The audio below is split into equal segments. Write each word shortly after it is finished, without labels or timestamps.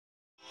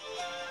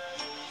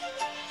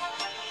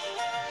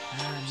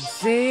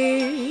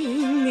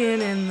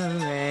singing in the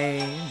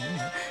rain,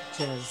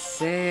 just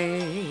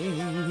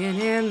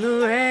singing in the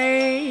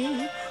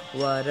rain.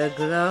 What a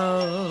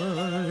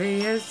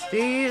glorious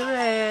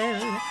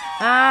feeling.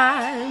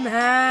 I'm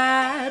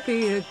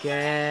happy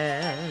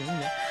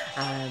again.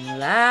 I'm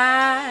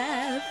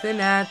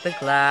laughing at the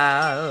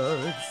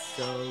clouds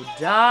so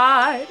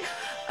dark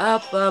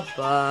up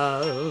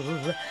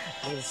above.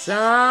 The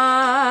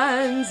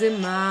sun's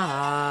in my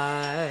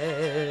heart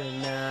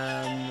and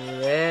I'm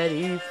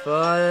ready for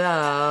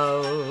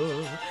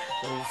love.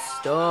 The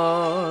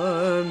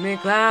stormy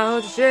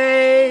clouds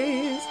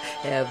chase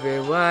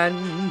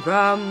everyone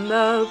from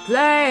the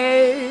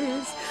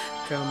place.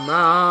 Come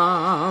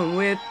on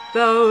with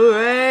the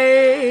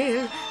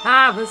rain,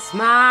 have a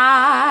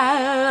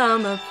smile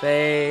on my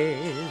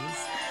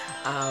face.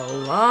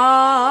 I'll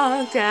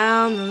walk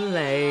down the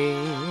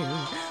lane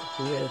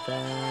with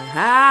a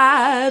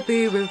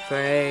happy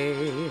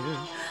refrain,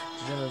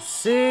 just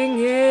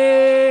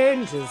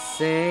singing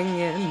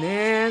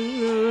in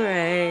the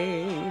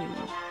rain.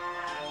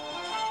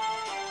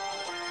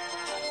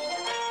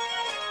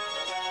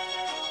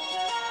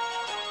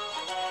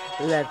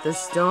 Let the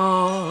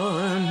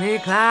stormy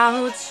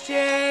clouds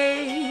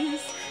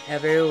chase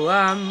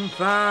everyone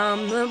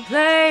from the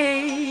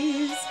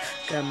place.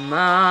 Come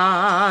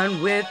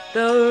on with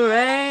the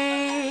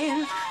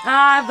rain,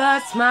 I've a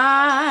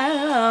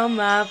smile on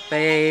my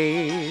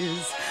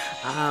face.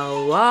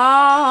 I'll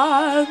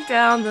walk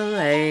down the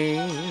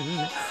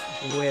lane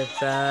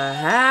with a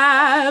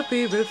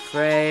happy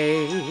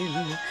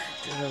refrain,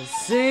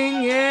 just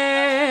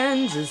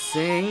singing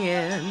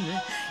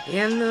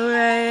in the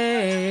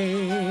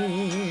rain.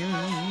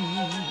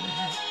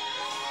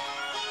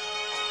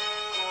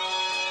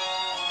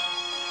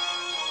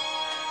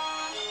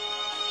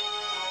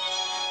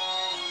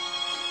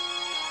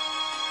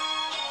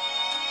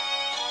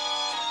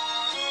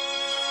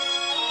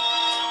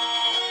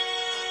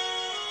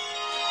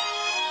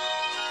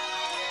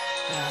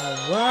 I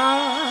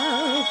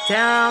walk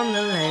down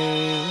the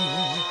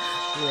lane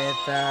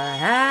with a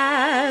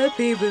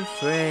happy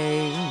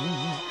refrain,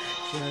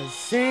 just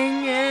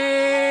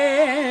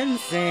singing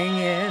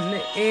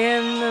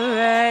in the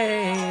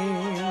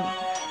rain,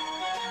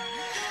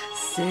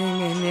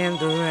 singing in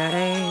the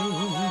rain,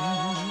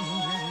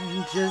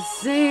 just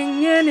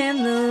singing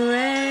in the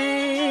rain.